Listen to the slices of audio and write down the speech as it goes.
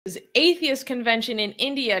Atheist convention in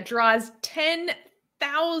India draws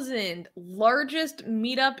 10,000, largest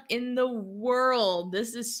meetup in the world.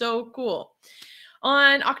 This is so cool.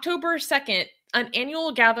 On October 2nd, an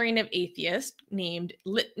annual gathering of atheists named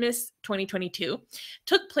Litmus 2022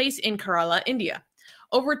 took place in Kerala, India.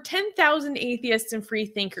 Over 10,000 atheists and free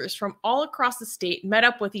thinkers from all across the state met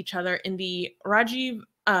up with each other in the Rajiv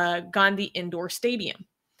Gandhi Indoor Stadium.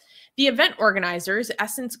 The event organizers,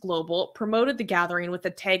 esSENSE Global, promoted the gathering with the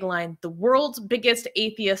tagline, "The world's biggest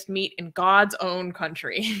atheist meet in God's own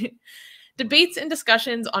country." Debates and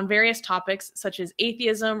discussions on various topics such as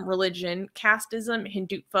atheism, religion, casteism,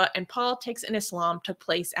 Hindutva, and politics in Islam took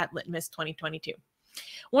place at Litmus 2022.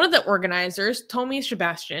 One of the organizers, Tomy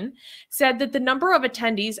Sebastian, said that the number of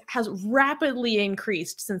attendees has rapidly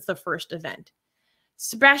increased since the first event.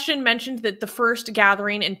 Sebastian mentioned that the first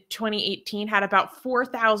gathering in 2018 had about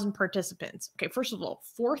 4,000 participants. Okay, first of all,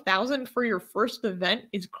 4,000 for your first event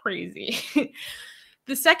is crazy.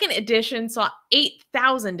 The second edition saw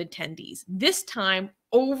 8,000 attendees. This time,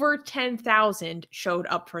 over 10,000 showed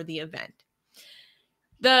up for the event.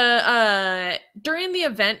 During the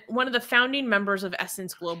event, one of the founding members of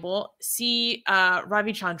esSENSE Global,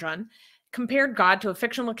 Ravichandran, compared God to a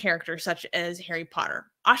fictional character such as Harry Potter.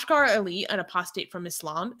 Askar Ali, an apostate from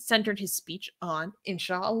Islam, centered his speech on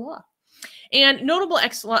Insha Allah. And notable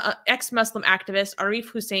ex-Muslim activist Arif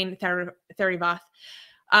Hussain Theruvath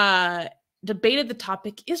debated the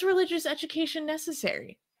topic, is religious education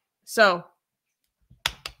necessary? So,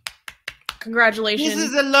 congratulations. This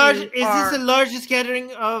is this the largest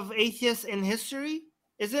gathering of atheists in history?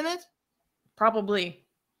 Isn't it? Probably.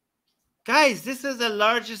 Guys, this is the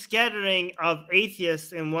largest gathering of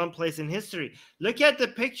atheists in one place in history. Look at the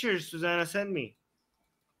pictures Susanna sent me.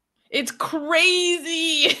 It's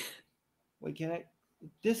crazy. Wait,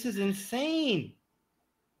 this is insane.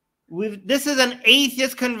 This is an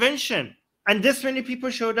atheist convention, and this many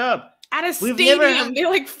people showed up. At a stadium. They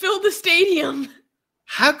like filled the stadium.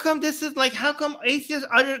 How come how come atheists,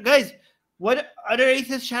 what other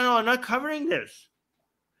atheist channel are not covering this?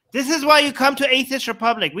 This is why you come to Atheist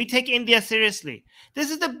Republic. We take India seriously.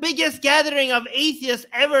 This is the biggest gathering of atheists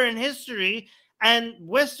ever in history, and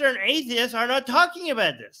Western atheists are not talking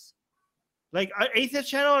about this. Like, our atheist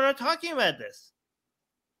channel are not talking about this.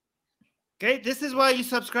 Okay, this is why you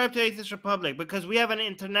subscribe to Atheist Republic, because we have an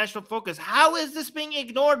international focus. How is this being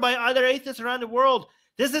ignored by other atheists around the world?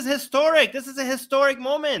 This is historic. This is a historic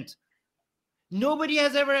moment. Nobody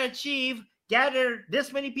has ever gathered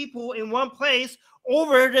this many people in one place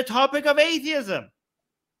over the topic of atheism.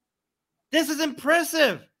 This is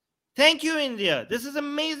impressive. Thank you, India. This is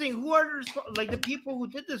amazing. Who are the people who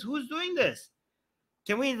did this? Who's doing this?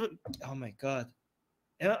 Can we? Oh my God,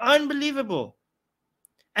 unbelievable.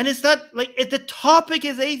 And it's not like the topic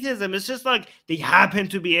is atheism. It's just like they happen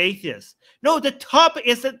to be atheists. No, the topic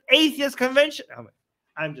is an atheist convention. Oh,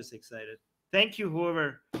 I'm just excited. Thank you,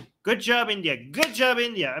 whoever. Good job, India. Good job,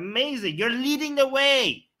 India. Amazing. You're leading the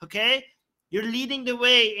way. Okay. You're leading the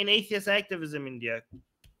way in atheist activism, India.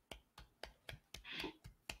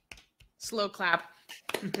 Slow clap.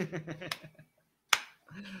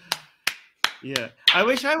 Yeah. I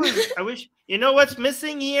wish, you know what's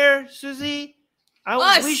missing here, Susie?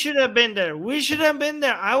 We should have been there. We should have been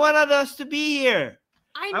there. I wanted us to be here.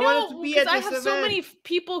 I know, because I have so many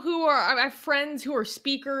people I have friends who are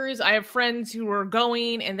speakers. I have friends who are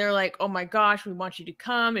going, and they're like, oh my gosh, we want you to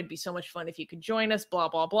come. It'd be so much fun if you could join us, blah,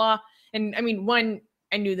 blah, blah. And I mean,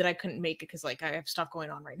 I knew that I couldn't make it because I have stuff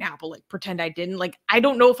going on right now, but pretend I didn't. I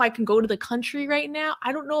don't know if I can go to the country right now.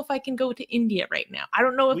 I don't know if I can go to India right now. I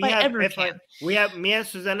don't know if I ever can. Me and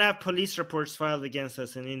Susanna have police reports filed against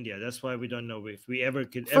us in India. That's why we don't know if we ever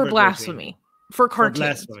could for blasphemy, for cartoons. For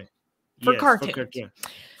blasphemy. For cartoons.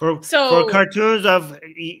 For cartoons of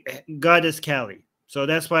Goddess Kali. So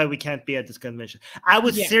that's why we can't be at this convention. I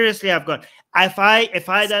would seriously have gone. If I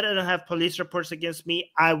didn't have police reports against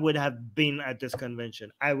me, I would have been at this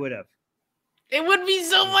convention. I would have. It would be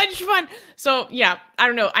so much fun. So yeah, I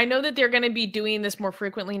don't know. I know that they're going to be doing this more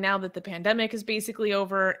frequently now that the pandemic is basically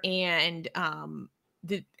over, and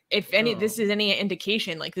if this is any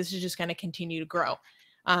indication, this is just going to continue to grow.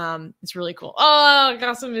 It's really cool. Oh,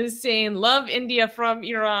 Qasim is saying, love India from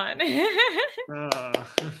Iran.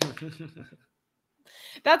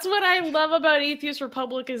 That's what I love about Atheist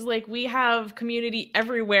Republic is we have community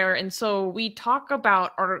everywhere. And so we talk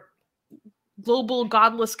about our global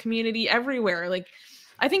godless community everywhere.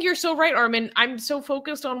 I think you're so right, Armin. I'm so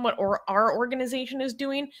focused on what our organization is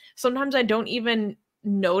doing. Sometimes I don't even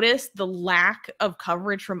notice the lack of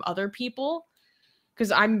coverage from other people,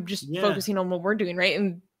 because I'm just focusing on what we're doing, right?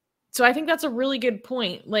 And so I think that's a really good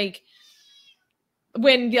point.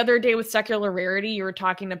 when the other day with Secular Rarity, you were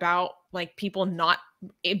talking about like people not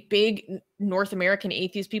a big North American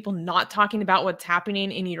atheist people not talking about what's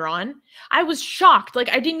happening in Iran. I was shocked. Like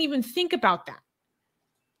I didn't even think about that.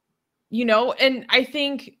 You know, and I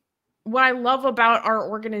think what I love about our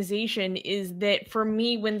organization is that for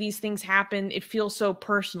me, when these things happen, it feels so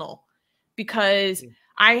personal because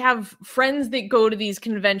I have friends that go to these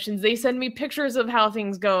conventions. They send me pictures of how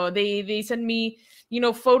things go. They send me, you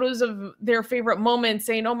know, photos of their favorite moments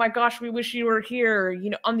saying, oh my gosh, we wish you were here. You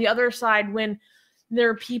know, on the other side, when there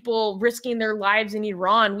are people risking their lives in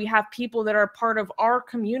Iran, we have people that are part of our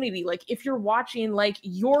community. Like if you're watching like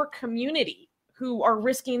your community who are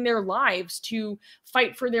risking their lives to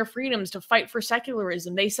fight for their freedoms, to fight for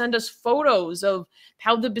secularism, they send us photos of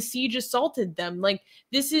how the besieged assaulted them. Like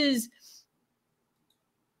this is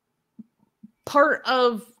part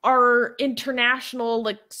of our international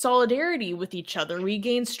like solidarity with each other. We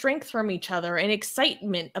gain strength from each other and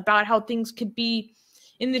excitement about how things could be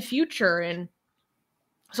in the future. And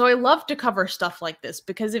so I love to cover stuff like this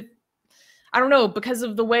because I don't know, because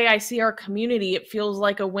of the way I see our community, it feels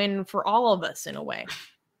like a win for all of us in a way.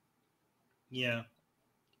 Yeah.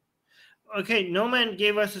 Okay, Noman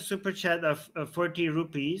gave us a super chat of 40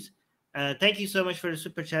 rupees. Thank you so much for the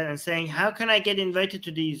super chat and saying, how can I get invited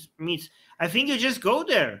to these meets? I think you just go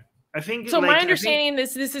there. I think so. Like, my understanding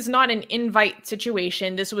is this is not an invite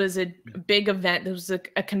situation. This was a big event. This was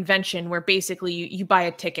a convention where basically you buy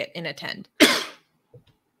a ticket and attend.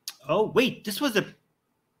 Oh wait, this was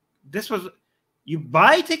you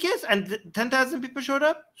buy tickets and 10,000 people showed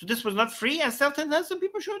up. So this was not free and still 10,000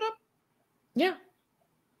 people showed up. Yeah.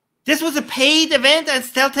 This was a paid event and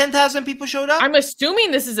still 10,000 people showed up? I'm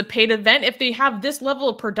assuming this is a paid event. If they have this level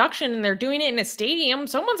of production and they're doing it in a stadium,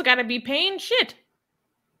 someone's got to be paying shit.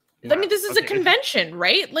 Yeah. I mean, this is a convention,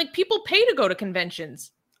 right? Like, people pay to go to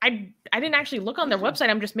conventions. I didn't actually look on their website.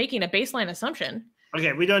 I'm just making a baseline assumption.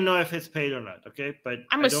 Okay, we don't know if it's paid or not, okay? But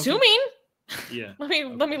I'm assuming. Yeah. Let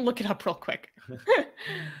me look it up real quick.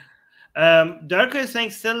 Darko is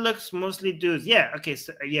saying still looks mostly dudes. Yeah, okay,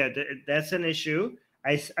 so yeah, that's an issue.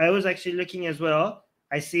 I was actually looking as well.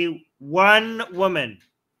 I see one woman.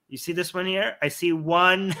 You see this one here? I see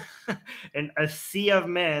one in a sea of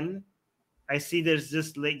men. I see there's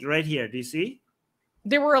this like right here. Do you see?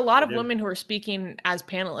 There were a lot of women who were speaking as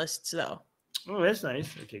panelists, though. Oh, that's nice.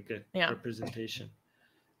 Okay, good. Yeah. Representation.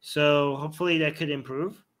 So hopefully that could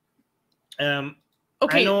improve.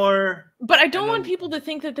 Okay. But I don't want people to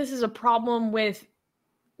think that this is a problem with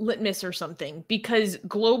Litmus or something, because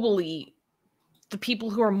globally, the people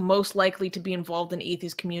who are most likely to be involved in the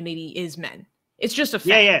atheist community is men. It's just a fact.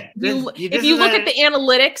 Yeah. If you look at the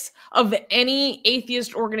analytics of any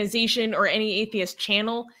atheist organization or any atheist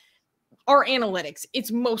channel, our analytics,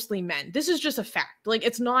 it's mostly men. This is just a fact. Like,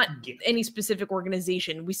 it's not any specific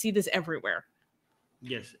organization. We see this everywhere.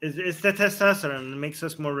 Yes, it's the testosterone that makes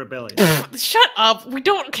us more rebellious. Shut up. We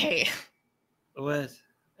don't. Okay. What?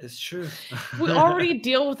 It's true. We already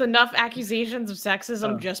deal with enough accusations of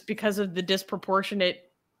sexism just because of the disproportionate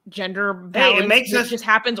gender balance that just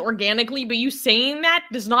happens organically. But you saying that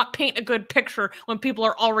does not paint a good picture when people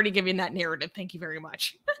are already giving that narrative. Thank you very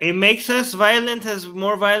much. It makes us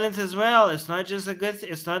more violent as well. It's not just a good.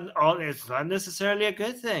 It's not necessarily a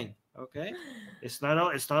good thing. Okay. It's not all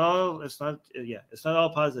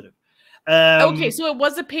positive. Okay, so it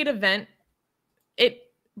was a paid event.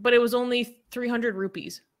 But it was only 300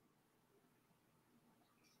 rupees.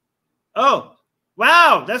 Oh,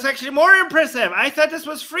 wow. That's actually more impressive. I thought this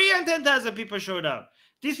was free and 10,000 people showed up.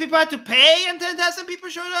 These people had to pay and 10,000 people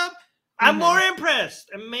showed up? I'm more impressed.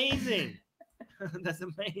 Amazing. That's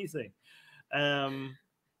amazing.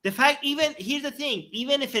 The fact, here's the thing,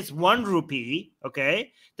 even if it's 1 rupee,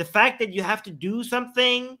 okay, the fact that you have to do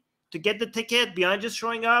something to get the ticket beyond just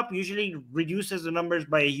showing up usually reduces the numbers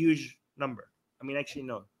by a huge number. I mean, actually,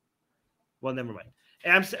 no. Well, never mind.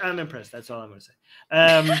 I'm impressed. That's all I'm going to say.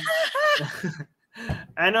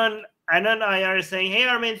 Anon IR is saying, hey,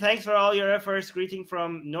 Armin, thanks for all your efforts. Greeting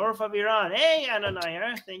from north of Iran. Hey, Anon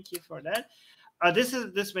IR, thank you for that.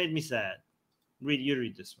 This made me sad. You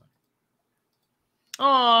read this one.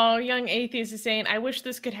 Oh, young atheist is saying, I wish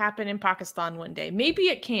this could happen in Pakistan one day. Maybe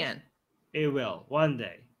it can. It will one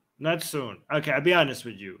day. Not soon. Okay, I'll be honest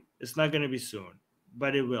with you. It's not going to be soon,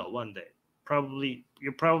 but it will one day.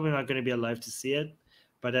 You're probably not going to be alive to see it,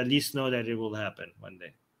 but at least know that it will happen one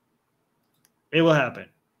day. It will happen.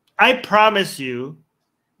 I promise you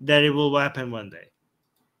that it will happen one day.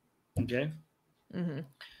 Okay? Mm-hmm.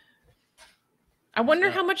 I wonder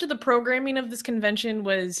how much of the programming of this convention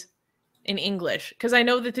was in English, because I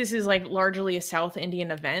know that this is like largely a South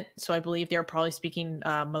Indian event, so I believe they're probably speaking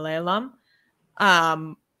Malayalam.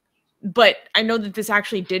 But I know that this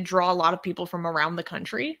actually did draw a lot of people from around the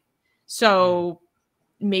country. So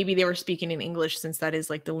maybe they were speaking in English, since that is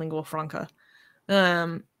like the lingua franca.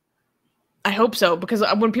 I hope so, because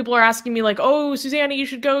when people are asking me like, oh, Susanna, you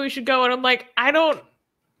should go. And I'm like, I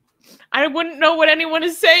wouldn't know what anyone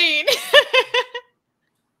is saying.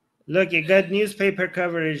 Look, you got newspaper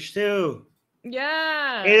coverage too.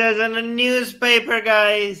 Yeah. It is in a newspaper,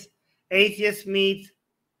 guys. Atheist Meet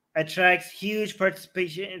attracts huge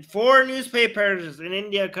participation. 4 newspapers in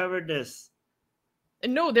India covered this.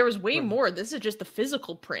 No, there was way more. This is just the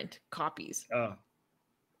physical print copies. Oh.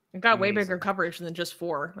 It got way bigger coverage than just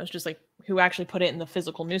 4. It was just like who actually put it in the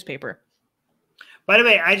physical newspaper. By the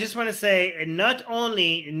way, I just want to say, not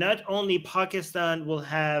only Pakistan will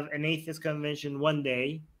have an atheist convention one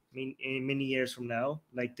day, many years from now,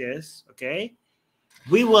 like this, okay?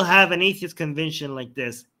 We will have an atheist convention like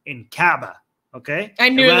this in Kaaba, okay? I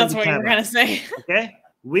knew that's what you were going to say. Okay?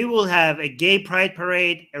 We will have a gay pride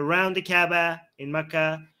parade around the Kaaba in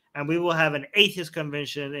Mecca, and we will have an atheist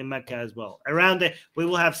convention in Mecca as well. We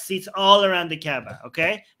will have seats all around the Kaaba,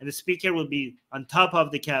 okay? And the speaker will be on top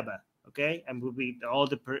of the Kaaba, okay? And all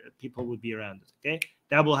the people will be around it, okay?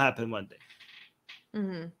 That will happen one day.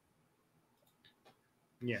 Mm-hmm.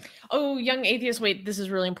 Yeah. Oh, young atheist, wait, this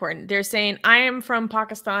is really important. They're saying, I am from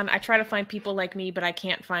Pakistan. I try to find people like me, but I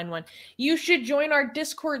can't find one. You should join our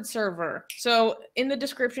Discord server. So in the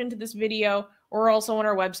description to this video, or also on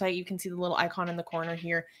our website, you can see the little icon in the corner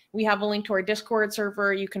here. We have a link to our Discord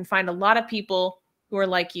server. You can find a lot of people who are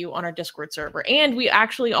like you on our Discord server. And we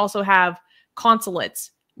actually also have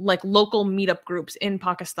consulates, like local meetup groups in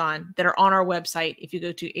Pakistan that are on our website. If you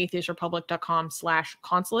go to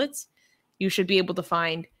atheistrepublic.com/consulates, you should be able to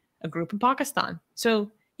find a group in Pakistan. So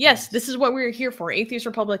yes, this is what we're here for. Atheist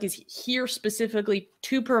Republic is here specifically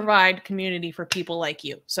to provide community for people like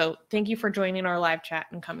you. So thank you for joining our live chat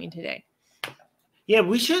and coming today. Yeah,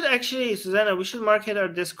 we should actually, Susanna, we should market our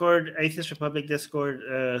Discord, Atheist Republic Discord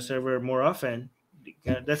server more often.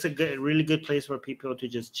 That's a really good place for people to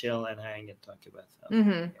just chill and hang and talk about stuff.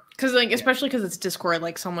 Because especially because it's Discord,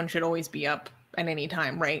 like someone should always be up at any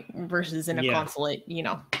time, right? Versus in a consulate,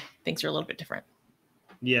 things are a little bit different.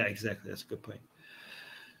 Yeah, exactly. That's a good point.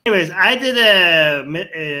 Anyways, I did a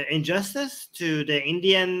injustice to the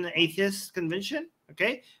Indian Atheist Convention,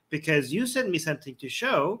 okay? Because you sent me something to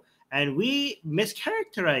show, and we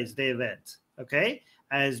mischaracterized the event, okay,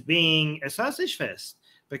 as being a sausage fest.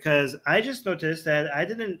 Because I just noticed that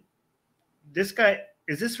this guy,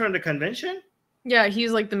 is this from the convention? Yeah,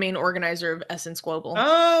 he's like the main organizer of esSENSE Global.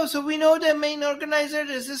 Oh, so we know the main organizer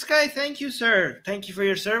is this guy. Thank you, sir. Thank you for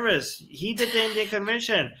your service. He did the Indian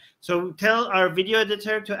convention. So tell our video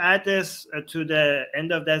editor to add this to the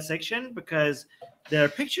end of that section, because there are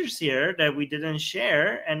pictures here that we didn't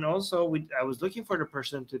share. And also I was looking for the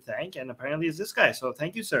person to thank, and apparently it's this guy. So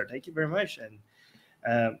thank you, sir. Thank you very much. And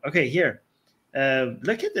okay, here.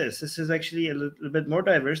 Look at this. This is actually a little bit more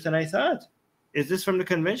diverse than I thought. Is this from the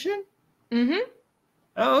convention? Mm-hmm.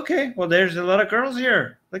 Oh, okay. Well, there's a lot of girls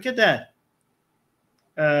here. Look at that.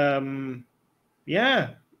 Yeah.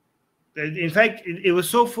 In fact, it was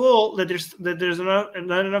so full that there's not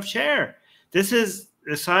enough chair. This is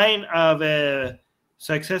a sign of a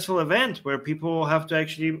successful event where people have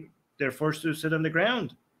to they're forced to sit on the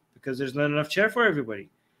ground because there's not enough chair for everybody.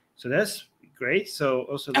 So that's great. So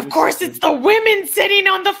also, of course, it's the women sitting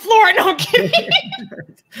on the floor. No, I'm kidding.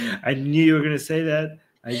 I knew you were going to say that.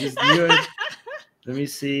 I just knew it. Let me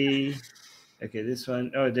see. Okay, this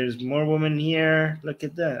one. Oh, there's more women here. Look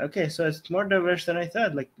at that. Okay, so it's more diverse than I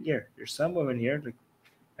thought. Like here, there's some women here. Like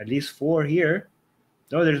at least 4 here.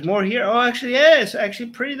 No, there's more here. Oh, actually, yeah, it's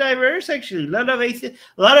actually pretty diverse. Actually, a lot of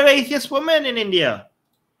atheist women in India.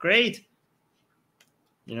 Great.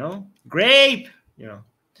 Grape.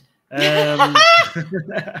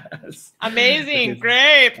 Amazing.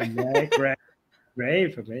 Grape.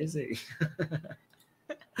 Grape. Amazing.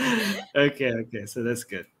 Okay, so that's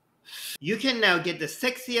good. You can now get the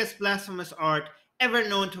sexiest blasphemous art ever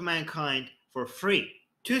known to mankind for free.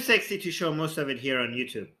 Too sexy to show most of it here on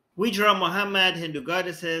YouTube. We draw Muhammad, Hindu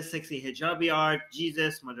goddesses, sexy hijabi art,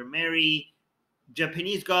 Jesus, Mother Mary,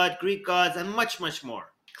 Japanese god, Greek gods, and much, much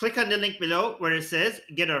more. Click on the link below where it says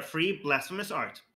get our free blasphemous art.